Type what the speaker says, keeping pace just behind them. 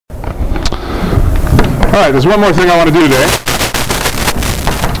All right, there's one more thing I want to do today,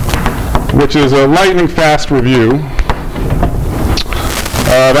 which is a lightning fast review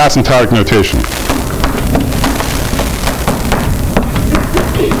of asymptotic notation.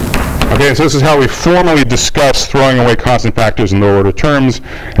 Okay, so this is how we formally discuss throwing away constant factors in lower order terms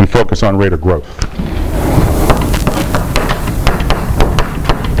and focus on rate of growth.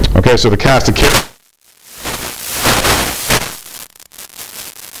 Okay, so the cast of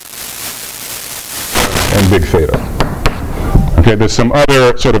and big theta. Okay, there's some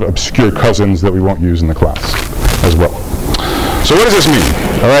other sort of obscure cousins that we won't use in the class as well. So what does this mean?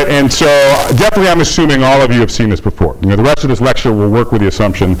 All right, and so definitely I'm assuming all of you have seen this before. You know, the rest of this lecture will work with the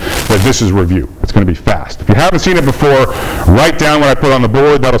assumption that this is review. It's going to be fast. If you haven't seen it before, write down what I put on the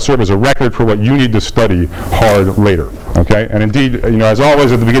board. That'll serve as a record for what you need to study hard later. Okay, and indeed, you know, as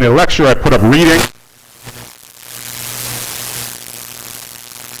always at the beginning of the lecture, I put up reading.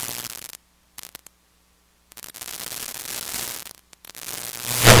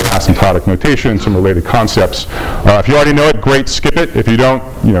 Asymptotic notation, some related concepts. If you already know it, great, skip it. If you don't,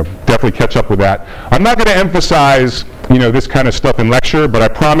 you know, definitely catch up with that. I'm not going to emphasize, you know, this kind of stuff in lecture, but I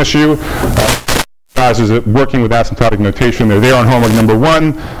promise you, is working with asymptotic notation. They're there on homework number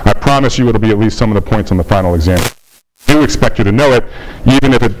 1. I promise you it'll be at least some of the points on the final exam. I do expect you to know it,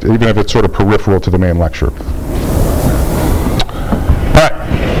 even if it's sort of peripheral to the main lecture. All right.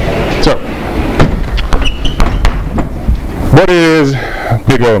 So, what is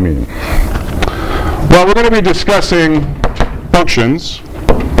big O mean? Well, we're going to be discussing functions.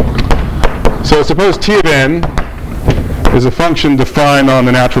 So suppose t of n is a function defined on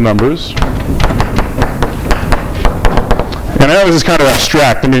the natural numbers. And I know this is kind of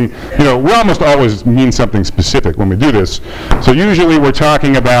abstract. I mean, you know, we almost always mean something specific when we do this. So usually we're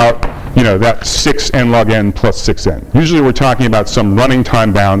talking about, you know, that 6n log n plus 6n. Usually we're talking about some running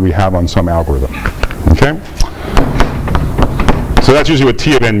time bound we have on some algorithm. Okay? So that's usually what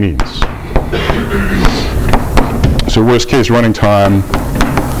t of n means. So worst case running time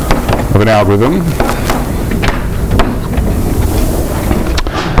of an algorithm.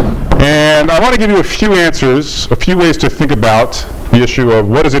 And I want to give you a few answers, a few ways to think about the issue of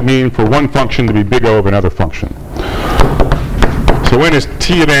what does it mean for one function to be big O of another function. So when is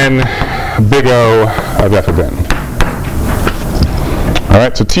t of n big O of f of n? All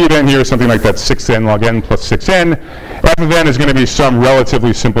right, so t of n here is something like that 6n log n plus 6n. F of n is going to be some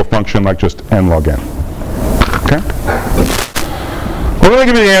relatively simple function like just n log n. Okay? Well, let me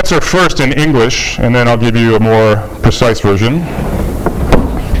give you the answer first in English, and then I'll give you a more precise version.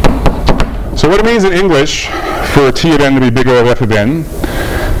 So what it means in English for t of n to be big O of f of n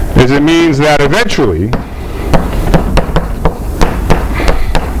is it means that eventually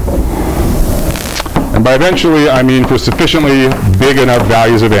and by eventually I mean for sufficiently big enough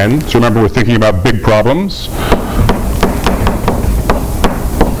values of n. So remember we're thinking about big problems.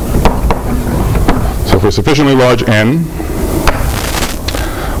 So for sufficiently large n,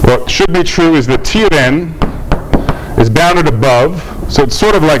 what should be true is that t of n is bounded above. So it's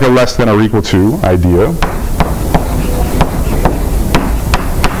sort of like a less than or equal to idea.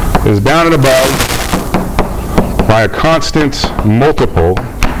 Is bounded above by a constant multiple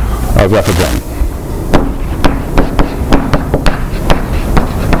of f of n.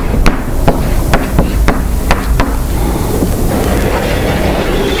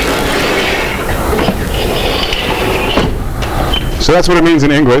 So that's what it means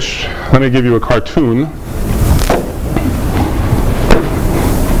in English. Let me give you a cartoon.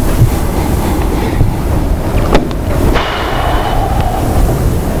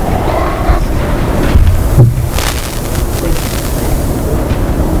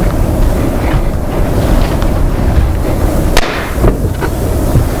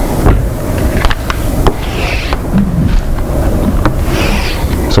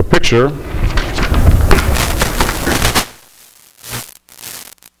 So picture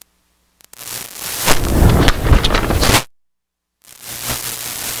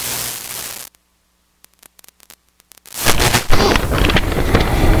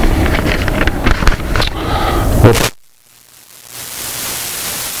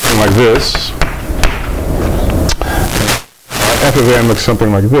like this. F of n looks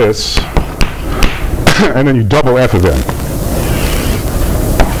something like this. And then you double f of n.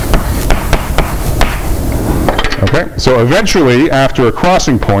 Okay, so eventually, after a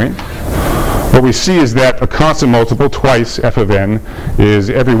crossing point, what we see is that a constant multiple, twice f of n,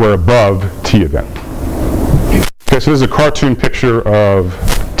 is everywhere above t of n. Okay, so this is a cartoon picture of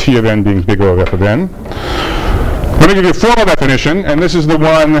t of n being big O of f of n. Let me give you a formal definition, and this is the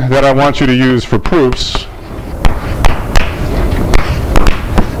one that I want you to use for proofs.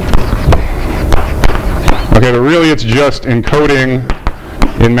 Okay, but really it's just encoding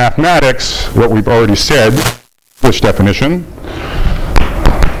in mathematics what we've already said, English definition.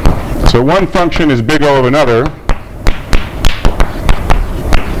 So one function is big O of another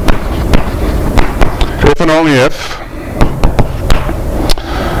if and only if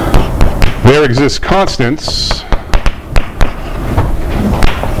there exist constants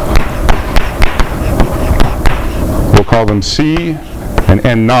we'll call them C and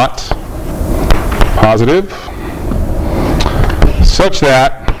N naught positive, such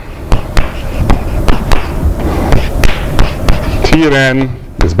that T of N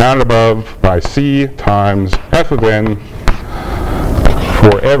is bounded above by C times F of N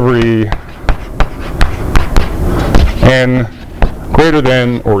for every N greater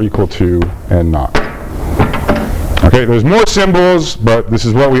than or equal to N naught. Okay, there's more symbols, but this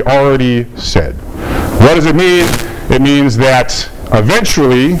is what we already said. What does it mean? It means that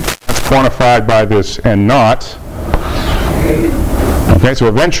eventually, that's quantified by this N naught. Okay, so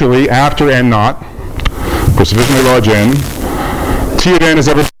eventually, after N naught, for sufficiently large N, T of N is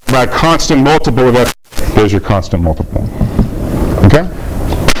ever by a constant multiple of F. There's your constant multiple. Okay?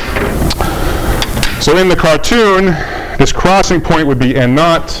 So in the cartoon, this crossing point would be N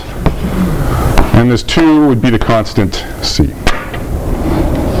naught, and this 2 would be the constant C.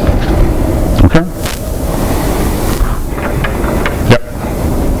 Okay? Yep.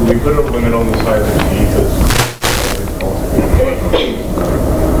 We put a limit on the size of C.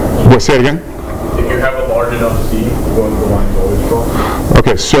 What, say it again? If you have a large enough C, going to the line is always crossed.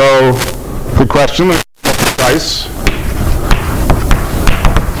 Okay, so good question. Let's be precise.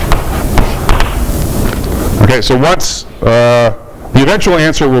 Okay, so once the eventual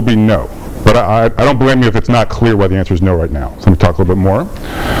answer will be no, but I don't blame you if it's not clear why the answer is no right now. So let me talk a little bit more.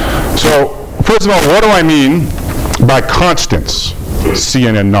 So first of all, what do I mean by constants, C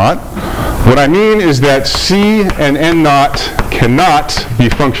and N naught? What I mean is that C and N naught cannot be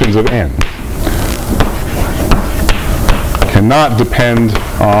functions of N. Cannot depend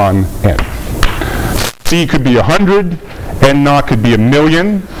on N. C could be 100, N naught could be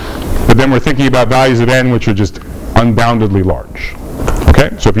 1,000,000, but then we're thinking about values of N which are just unboundedly large. Okay,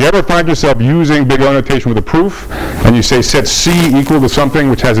 so if you ever find yourself using big O notation with a proof, and you say set C equal to something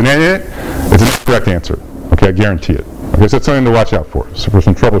which has an N in it, it's an incorrect answer. Okay, I guarantee it. Okay, so that's something to watch out for. So for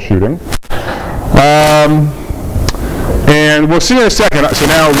some troubleshooting. And we'll see in a second. So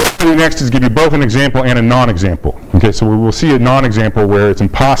now what we'll do next is give you both an example and a non-example. Okay, so we will see a non-example where it's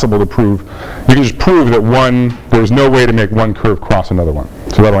impossible to prove. You can just prove that there's no way to make one curve cross another one.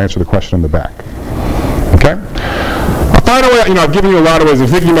 So that'll answer the question in the back. Okay? A final way, I've given you a lot of ways of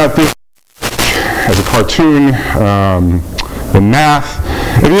thinking about this as a cartoon, in math.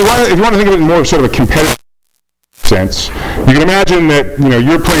 If you want to think of it in more sort of a competitive sense, you can imagine that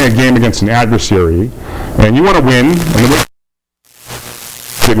you're playing a game against an adversary, and you want to win, and the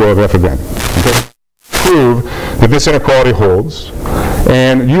big O of F of N. Okay? Prove that this inequality holds,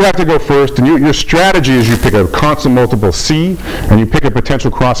 and you have to go first, and your strategy is you pick a constant multiple C, and you pick a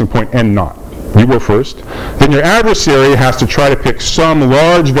potential crossing point N naught. You go first. Then your adversary has to try to pick some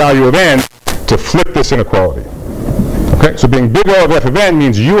large value of N to flip this inequality. Okay, so being big O of F of N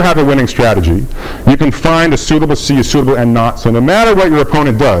means you have a winning strategy. You can find a suitable C, a suitable N naught, so no matter what your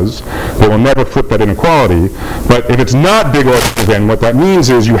opponent does, they will never flip that inequality. But if it's not big O of F of N, what that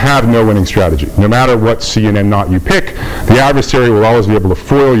means is you have no winning strategy. No matter what C and N naught you pick, the adversary will always be able to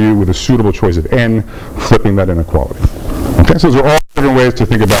foil you with a suitable choice of N, flipping that inequality. Okay, so those are all different ways to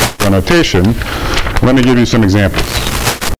think about notation. Let me give you some examples.